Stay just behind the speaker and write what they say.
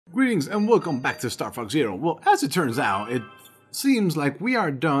Greetings and welcome back to Star Fox Zero. Well, as it turns out, it seems like we are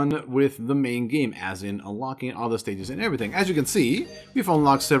done with the main game, as in unlocking all the stages and everything. As you can see, we've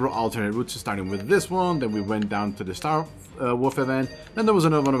unlocked several alternate routes, starting with this one, then we went down to the Star Wolf event, then there was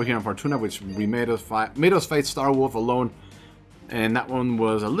another one over here in Fortuna, which we made us fight Star Wolf alone, and that one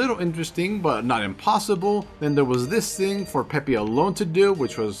was a little interesting, but not impossible. Then there was this thing for Peppy alone to do,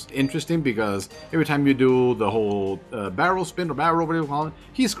 which was interesting because every time you do the whole barrel spin or barrel roll, whatever you call it,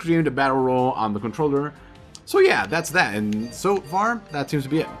 he screamed a barrel roll on the controller. So yeah, that's that, and so far, that seems to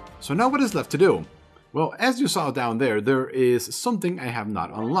be it. So now what is left to do? Well, as you saw down there, there is something I have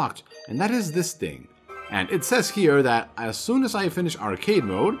not unlocked, and that is this thing. And it says here that as soon as I finish arcade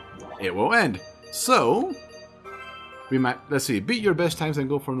mode, it will end. So we might, let's see, beat your best times and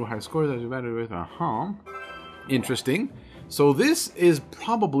go for new high scores as you battle with, interesting. So this is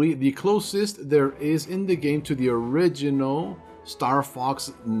probably the closest there is in the game to the original Star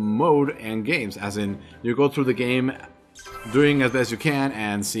Fox mode and games, as in you go through the game doing as best you can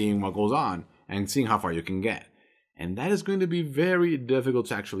and seeing what goes on and seeing how far you can get. And that is going to be very difficult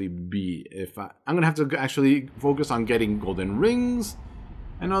to actually beat. I'm going to have to actually focus on getting golden rings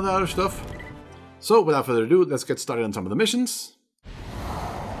and all that other stuff. So, without further ado, let's get started on some of the missions.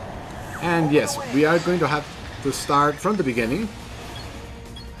 And yes, we are going to have to start from the beginning.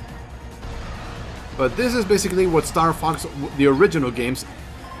 But this is basically what Star Fox, the original games,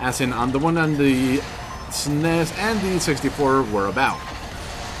 as in on the one on the SNES and the 64 were about.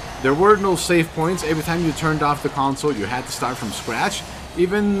 There were no save points. Every time you turned off the console, you had to start from scratch.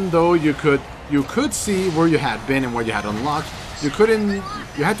 Even though you could see where you had been and what you had unlocked, you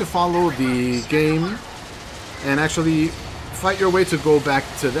had to follow the game and actually fight your way to go back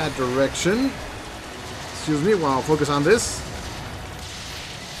to that direction. Excuse me while I'll focus on this.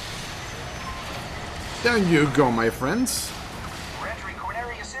 Down you go, my friends. We're entering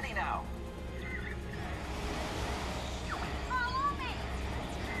Corneria City now. Follow me.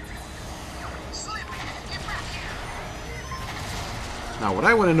 Sleepy, get back here. Now what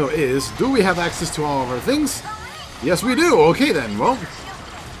I want to know is, do we have access to all of our things? Yes, we do. Okay then, well.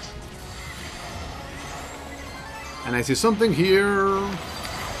 And I see something here.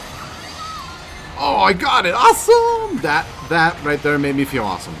 Oh, I got it! Awesome! That right there made me feel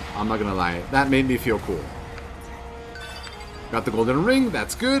awesome. I'm not gonna lie. That made me feel cool. Got the golden ring.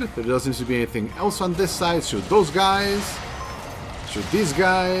 That's good. There doesn't seem to be anything else on this side. Shoot those guys. Shoot these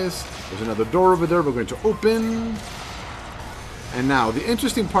guys. There's another door over there we're going to open. And now, the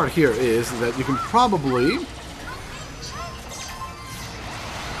interesting part here is that you can probably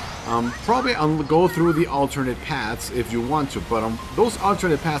go through the alternate paths if you want to, but those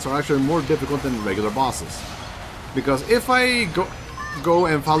alternate paths are actually more difficult than regular bosses. Because if I go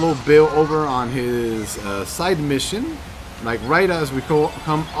and follow Bill over on his side mission, like right as we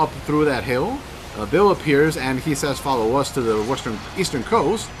come up through that hill, Bill appears and he says follow us to the eastern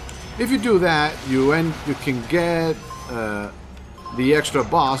coast. If you do that, you can get the extra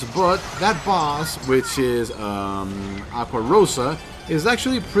boss, but that boss, which is Aqua Rosa, is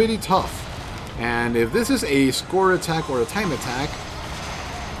actually pretty tough. And if this is a score attack or a time attack,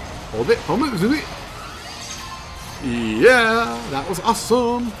 hold it. Yeah, that was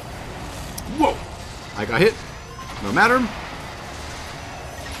awesome. Whoa, I got hit. No matter.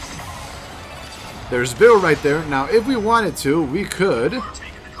 There's Bill right there. Now, if we wanted to, we could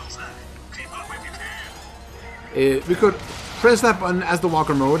press that button as the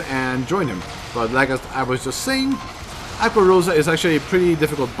walker mode and join him. But like I was just saying, Aqua Rosa is actually a pretty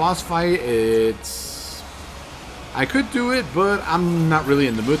difficult boss fight. I could do it, but I'm not really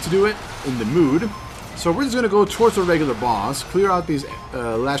in the mood to do it. So we're just going to go towards the regular boss, clear out these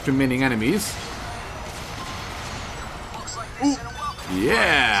last remaining enemies. Ooh.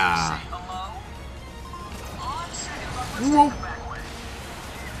 Yeah! Whoa.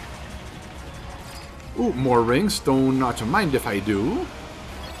 Ooh, more rings. Don't not to mind if I do.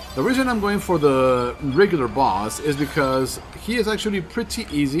 The reason I'm going for the regular boss is because he is actually pretty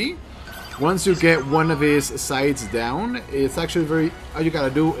easy. Once you get one of his sides down, it's actually all you gotta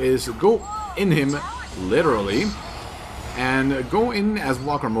do is go in him, literally, and go in as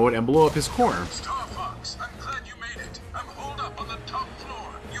walker mode and blow up his core. Star Fox, I'm glad you made it. I'm holed up on the top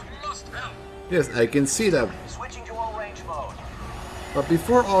floor. You must help. Yes, I can see that. Switching to all range mode. But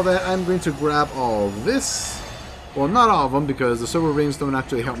before all that, I'm going to grab all this. Well, not all of them, because the silver rings don't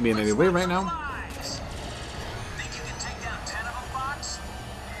actually help me in any way right now. Think you can take down 10 of them, Fox?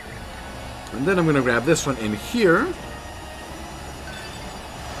 And then I'm going to grab this one in here.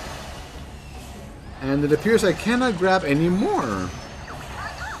 And it appears I cannot grab any more.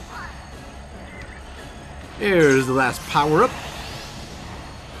 Here's the last power-up.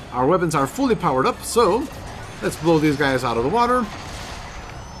 Our weapons are fully powered up, so let's blow these guys out of the water.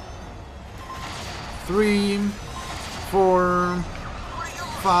 3, 4,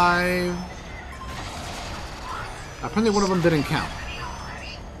 5. Apparently one of them didn't count.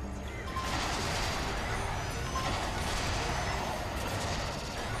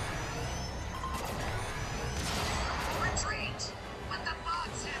 Retreat! Let the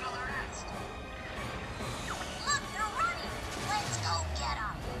bots handle the rest. Look, they're running. Let's go get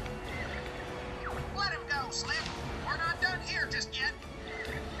them. Let him go, Slim. We're not done here just yet.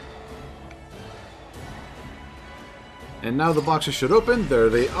 And now the boxes should open. There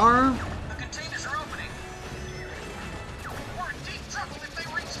they are. The containers are opening. We're in deep trouble if they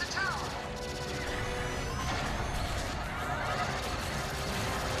reach the tower.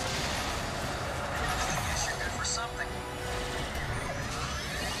 Guess you're good for something.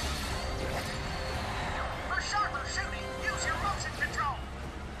 For sharper shooting, use your motion control.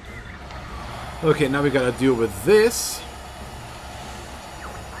 Okay, now we gotta deal with this.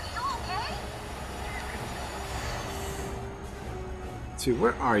 Are you okay? Let's see,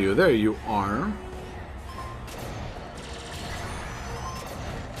 where are you? There you are.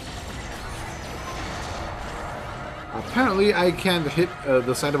 Apparently I can't hit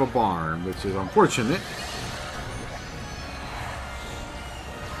the side of a barn, which is unfortunate.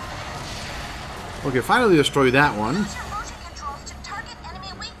 Okay, finally destroy that one. Use your motion controls to target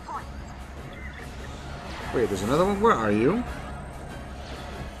enemy weak points. Wait, there's another one? Where are you?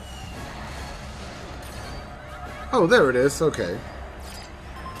 Oh, there it is. Okay.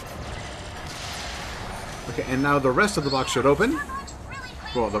 Okay, and now the rest of the box should open.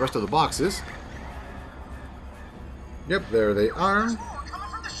 Well, the rest of the boxes. Yep, there they are. More coming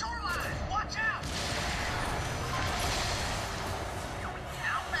from the shoreline. Watch out.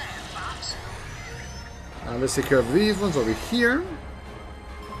 Not bad, Fox. Now let's take care of these ones over here.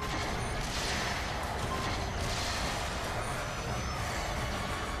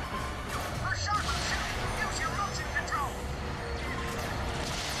 For sharper shooting, use your motion control.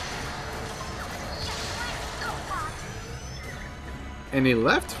 Yes, go, Fox. Any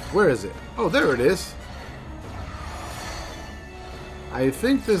left? Where is it? Oh, there it is. I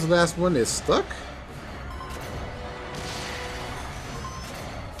think this last one is stuck.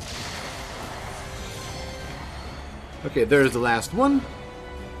 Okay, there's the last one.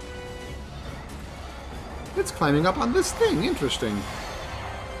 It's climbing up on this thing. Interesting.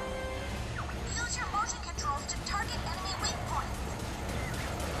 Use your motion controls to target enemy weak points.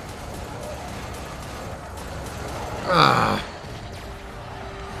 Ah.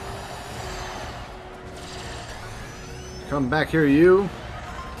 Come back here, you.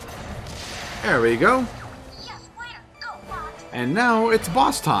 There we go. Yes, way to go, Fox. And now it's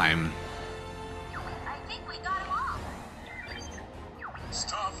boss time. I think we got him all.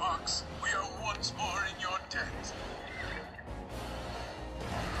 Star Fox, we are once more in your tent.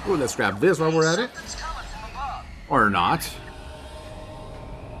 Ooh, let's grab this while we're at it. Something's coming from above. Or not.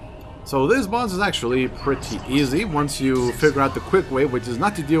 So this boss is actually pretty easy once you figure out the quick way, which is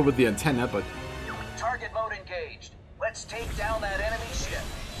not to deal with the antenna, but... Target mode engaged. Let's take down that enemy ship.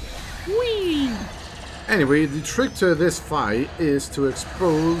 Whee! Anyway, the trick to this fight is to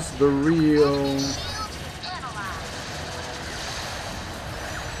expose the real... Shield analyzed.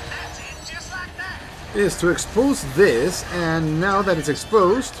 That's it, just like that. is to expose this, and now that it's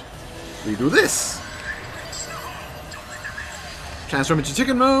exposed, we do this. Transform into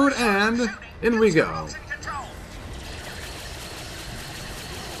chicken mode, and in we go. Motion control.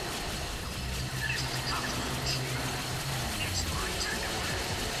 It's my turn to work.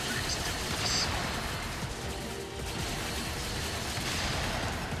 Let's do this.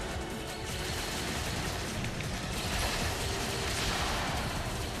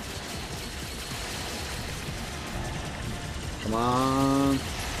 Come on.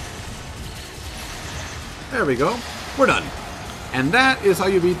 There we go. We're done. And that is how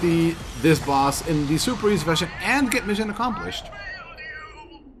you beat this boss in the Super Easy version and get mission accomplished.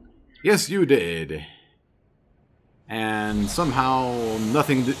 Yes, you did. And somehow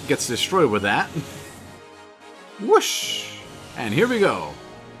nothing gets destroyed with that. Whoosh! And here we go.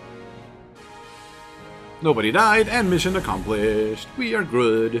 Nobody died and mission accomplished. We are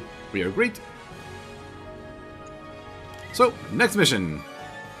good. We are great. So, next mission.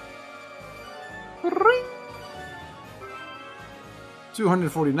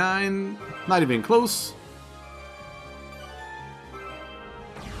 249, not even close.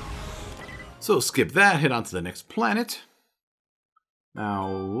 So skip that, head on to the next planet.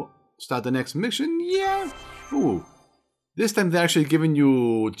 Now, start the next mission, yeah. Ooh, this time they're actually giving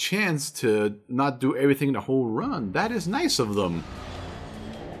you a chance to not do everything the whole run. That is nice of them.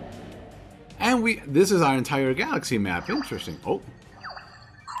 And this is our entire galaxy map. Interesting. Oh.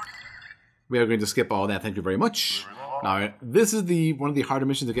 We are going to skip all that. Thank you very much. Now, this is one of the harder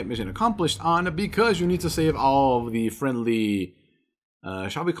missions to get mission accomplished on because you need to save all of the friendly,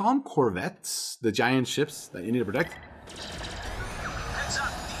 shall we call them corvettes? The giant ships that you need to protect. Heads up,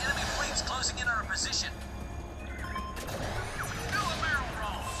 the enemy fleet's closing in on our position. Do a barrel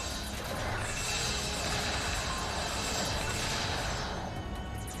roll.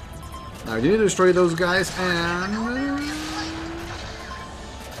 Now, you need to destroy those guys and...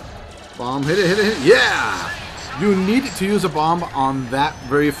 Bomb, hit it, hit it, hit it. Yeah! You need to use a bomb on that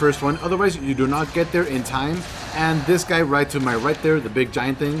very first one, otherwise you do not get there in time. And this guy right to my right there, the big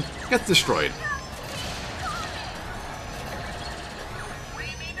giant thing, gets destroyed.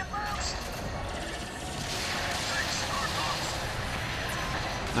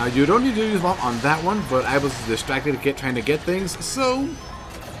 Now you don't need to use a bomb on that one, but I was distracted trying to get things, so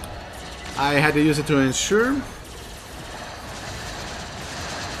I had to use it to ensure.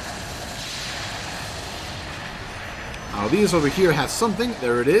 Now these over here have something.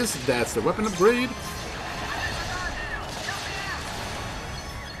 There it is. That's the weapon upgrade.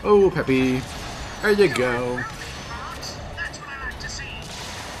 Oh, Peppy. There you go.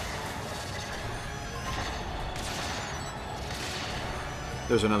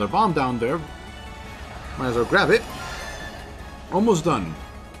 There's another bomb down there. Might as well grab it. Almost done.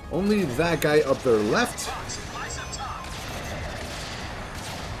 Only that guy up there left.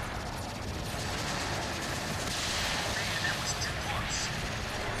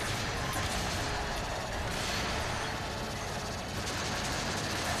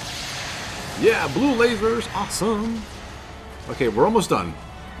 Yeah, blue lasers, awesome. Okay, we're almost done.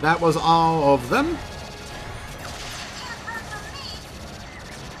 That was all of them.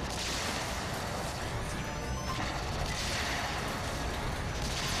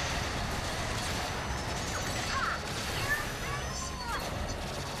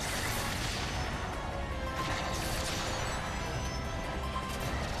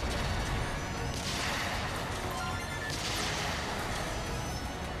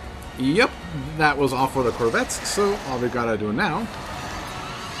 Yep, that was all for the corvettes, so all we gotta do now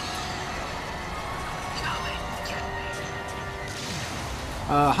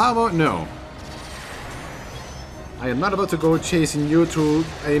how about no? I am not about to go chasing you to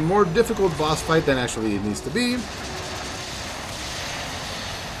a more difficult boss fight than actually it needs to be.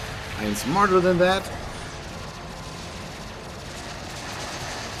 I am smarter than that.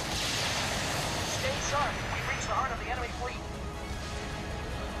 Stay sharp. We've reached the heart of the enemy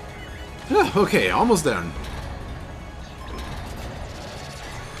fleet. Okay, almost done.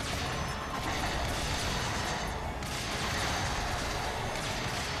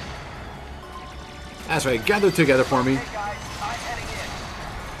 That's right, gather together for me. Hey guys, I'm heading in.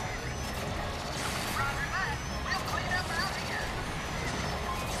 Roger that. We'll clean up out here.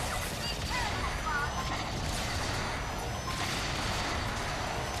 Be careful, Bob.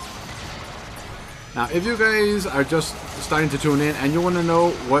 Now, if you guys are just starting to tune in and you want to know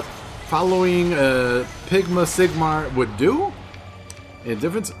what following Pigma Sigmar would do, a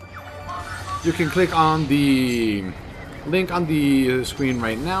difference, you can click on the link on the screen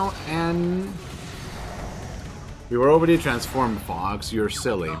right now, and we were already transformed, Fox. You're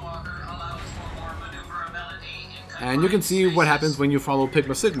silly. And you can see what happens when you follow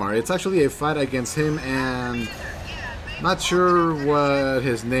Pigma Sigmar. It's actually a fight against him, and not sure what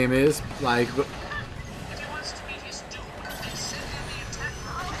his name is. Like, If he wants to meet his doom, then send in the attack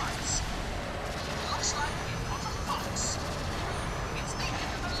robots. Looks like we've got a fox. It's the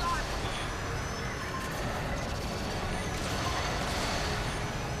end of the line.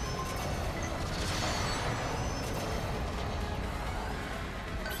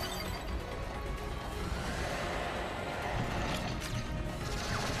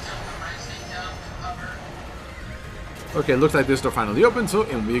 okay, looks like this door finally opened, so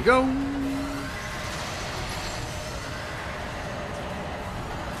in we go.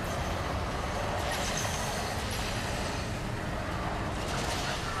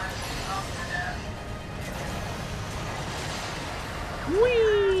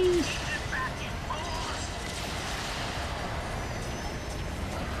 Whee!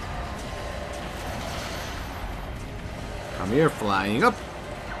 Come here, flying up.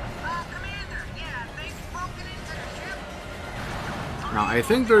 Commander, yeah, they've broken into the ship. Now, I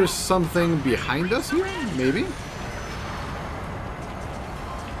think there's something behind us here, maybe?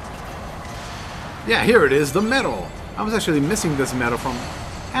 Yeah, here it is, the medal. I was actually missing this medal from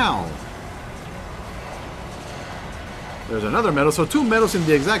Al. There's another medal, so two medals in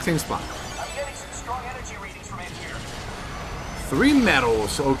the exact same spot. I'm getting some strong energy readings from in here. 3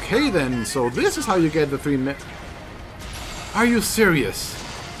 medals. Okay then, so this is how you get the 3 medals. Are you serious?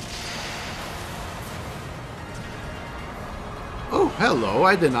 Oh, hello.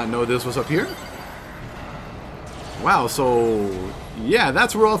 I did not know this was up here. Wow, so... yeah,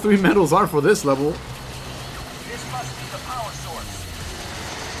 that's where all 3 medals are for this level. This must be the power source.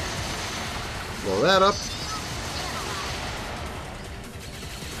 Blow that up.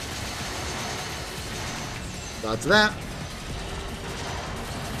 That's that.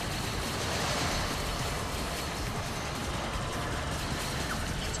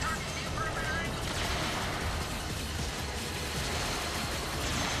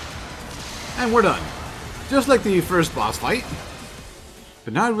 And we're done. Just like the first boss fight.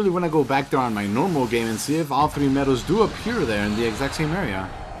 But now I really want to go back there on my normal game and see if all 3 medals do appear there in the exact same area.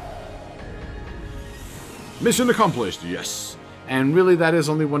 Mission accomplished, yes. And really that is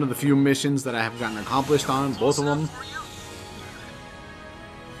only one of the few missions that I have gotten accomplished on, both of them.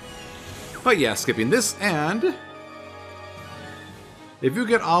 But yeah, skipping this, and if you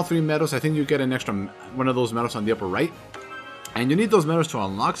get all 3 medals, I think you get an extra one of those medals on the upper right. And you need those medals to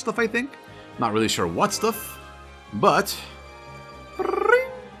unlock stuff, I think. Not really sure what stuff, but...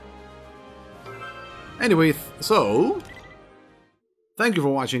 anyway, so... thank you for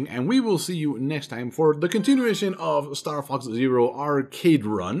watching, and we will see you next time for the continuation of Star Fox Zero Arcade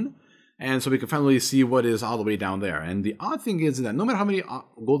Run. And so we can finally see what is all the way down there. And the odd thing is that no matter how many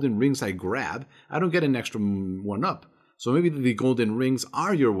golden rings I grab, I don't get an extra 1-up. So maybe the golden rings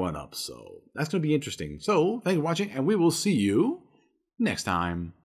are your 1-up. So that's going to be interesting. So thank you for watching, and we will see you next time.